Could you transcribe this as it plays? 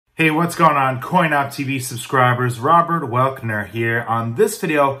Hey, what's going on, CoinOpTV subscribers? Robert Welkner here. On this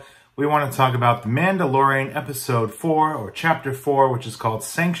video, we want to talk about The Mandalorian Episode 4, or Chapter 4, which is called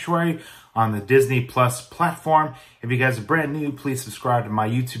Sanctuary, on the Disney Plus platform. If you guys are brand new, please subscribe to my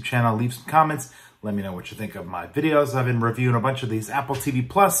YouTube channel, leave some comments, let me know what you think of my videos. I've been reviewing a bunch of these Apple TV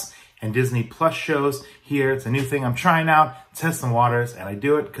Plus and Disney Plus shows here. It's a new thing I'm trying out, testing waters, and I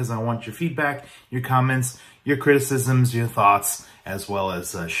do it because I want your feedback, your comments, your criticisms, your thoughts, as well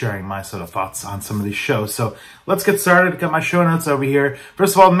as sharing my sort of thoughts on some of these shows. So let's get started. Got my show notes over here.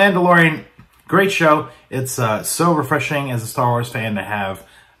 First of all, Mandalorian, great show. It's so refreshing as a Star Wars fan to have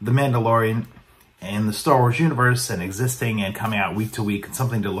The Mandalorian and the Star Wars universe and existing and coming out week to week, and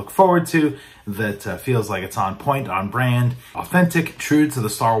something to look forward to that feels like it's on point, on brand, authentic, true to the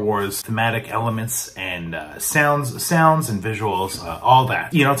Star Wars thematic elements and sounds and visuals, all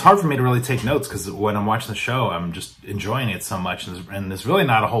that. You know, it's hard for me to really take notes because when I'm watching the show, I'm just enjoying it so much, and there's really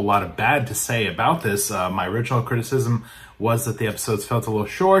not a whole lot of bad to say about this. My original criticism was that the episodes felt a little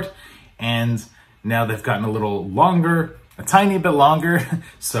short, and now they've gotten a little longer, a tiny bit longer,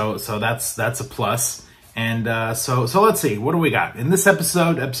 so that's a plus. And so let's see, what do we got in this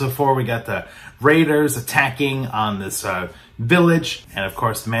episode? Episode 4, we got the Raiders attacking on this village, and of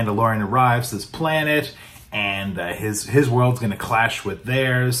course the Mandalorian arrives to this planet, and his world's going to clash with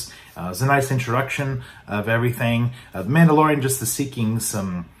theirs. It's a nice introduction of everything. The Mandalorian just is seeking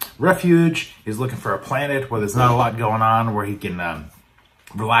some refuge. He's looking for a planet where there's not a lot going on, where he can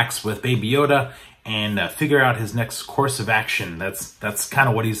relax with Baby Yoda and figure out his next course of action. That's kind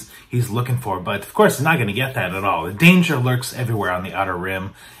of what he's looking for. But of course, he's not going to get that at all. The danger lurks everywhere on the outer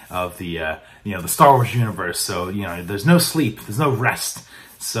rim of the the Star Wars universe. So there's no sleep, there's no rest.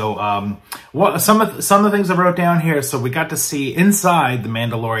 So some of the things I wrote down here. So we got to see inside the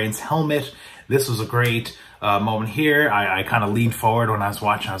Mandalorian's helmet. This was a great moment here. I kind of leaned forward when I was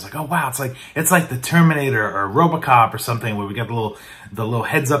watching. I was like, oh wow, it's like the Terminator or RoboCop or something, where we got the little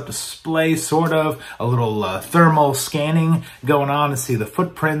heads-up display, sort of a little thermal scanning going on to see the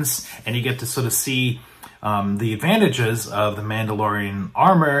footprints, and you get to sort of see the advantages of the Mandalorian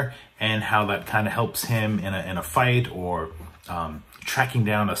armor and how that kind of helps him in a fight, or tracking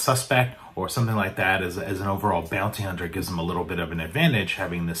down a suspect or something like that. As an overall bounty hunter, gives him a little bit of an advantage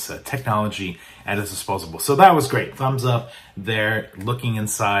having this technology at his disposal. So that was great. Thumbs up there, looking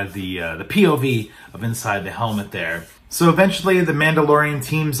inside the POV of inside the helmet there. So eventually the Mandalorian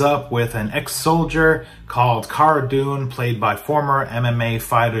teams up with an ex-soldier called Cara Dune, played by former MMA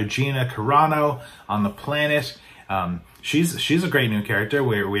fighter Gina Carano, on the planet. She's a great new character.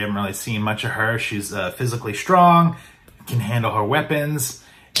 We haven't really seen much of her. She's physically strong, can handle her weapons,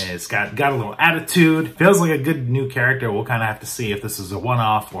 and it's got a little attitude. Feels like a good new character. We'll kind of have to see if this is a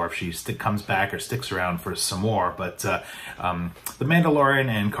one-off or if she comes back or sticks around for some more. But the Mandalorian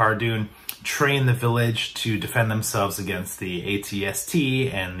and Cara Dune train the village to defend themselves against the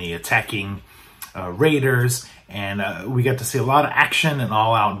ATST and the attacking raiders. And we get to see a lot of action and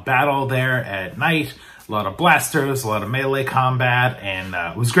all-out battle there at night. A lot of blasters, a lot of melee combat, and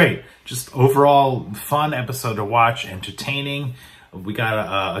it was great. Just overall fun episode to watch, entertaining. We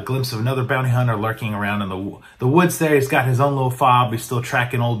got a glimpse of another bounty hunter lurking around in the woods there. He's got his own little fob. He's still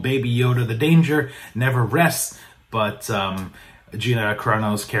tracking old Baby Yoda. The danger never rests, but Gina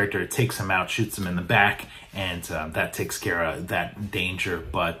Carano's character takes him out, shoots him in the back, and that takes care of that danger.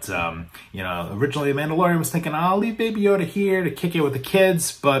 But, originally Mandalorian was thinking, I'll leave Baby Yoda here to kick it with the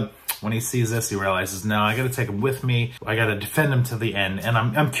kids, but when he sees this, he realizes, no, I got to take him with me. I got to defend him to the end. And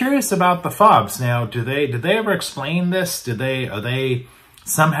I'm curious about the fobs. Now, did they ever explain this? Are they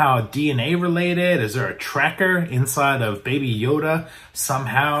somehow DNA related? Is there a tracker inside of Baby Yoda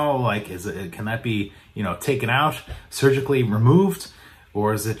somehow? Like, can that be taken out, surgically removed?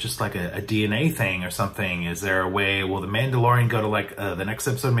 Or is it just like a DNA thing or something? Is there a way, will the Mandalorian go to like the next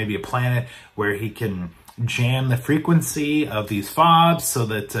episode, maybe a planet where he can jam the frequency of these fobs so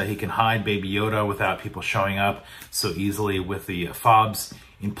that he can hide Baby Yoda without people showing up so easily with the fobs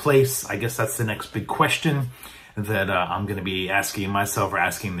in place? I guess that's the next big question that I'm going to be asking myself, or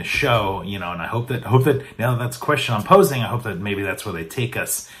asking the show, and I hope that now that that's a question I'm posing, I hope that maybe that's where they take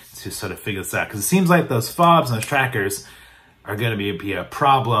us to sort of figure this out, because it seems like those fobs and those trackers are going to be a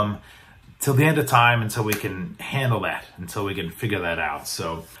problem till the end of time, until we can handle that, until we can figure that out.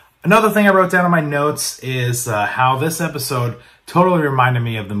 So another thing I wrote down in my notes is how this episode totally reminded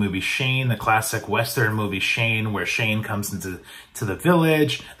me of the movie Shane, the classic Western movie Shane, where Shane comes into the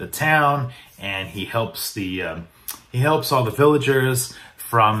village, the town, and he helps all the villagers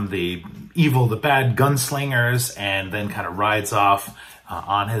from the bad gunslingers, and then kind of rides off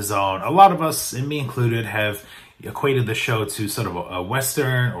on his own. A lot of us, and me included, have equated the show to sort of a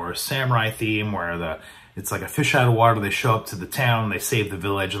Western or a samurai theme where it's like a fish out of water. They show up to the town, they save the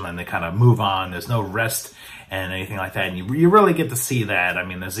village, and then they kind of move on. There's no rest and anything like that. And you really get to see that. I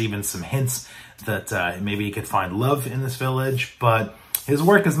mean, there's even some hints that maybe he could find love in this village, but his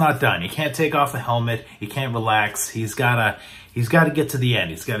work is not done. He can't take off the helmet. He can't relax. He's got to get to the end.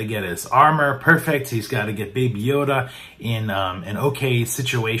 He's got to get his armor perfect. He's got to get Baby Yoda in an okay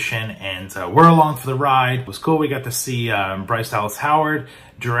situation, and we're along for the ride. It was cool. We got to see Bryce Dallas Howard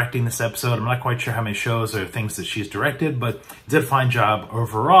directing this episode. I'm not quite sure how many shows or things that she's directed, but did a fine job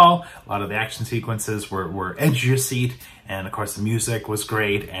overall. A lot of the action sequences were edge of your seat, and of course the music was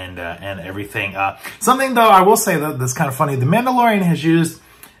great and everything. Something though I will say that's kind of funny. The Mandalorian has used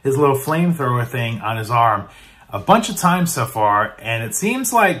his little flamethrower thing on his arm a bunch of times so far, and it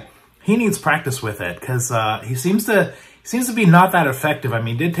seems like he needs practice with it because he seems to be not that effective. I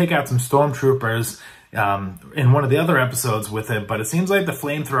mean, he did take out some stormtroopers in one of the other episodes with it, but it seems like the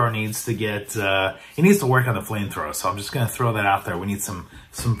flamethrower needs to get he needs to work on the flamethrower. So I'm just gonna throw that out there. We need some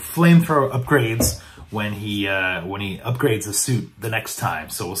flamethrower upgrades when he upgrades the suit the next time.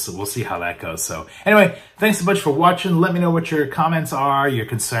 So we'll see how that goes. So anyway, thanks so much for watching. Let me know what your comments are, your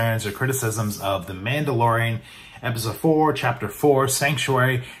concerns or criticisms of The Mandalorian Episode 4, Chapter 4,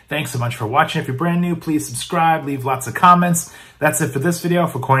 Sanctuary. Thanks so much for watching. If you're brand new, please subscribe, leave lots of comments. That's it for this video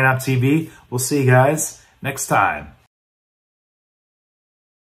for CoinOpTV. We'll see you guys next time.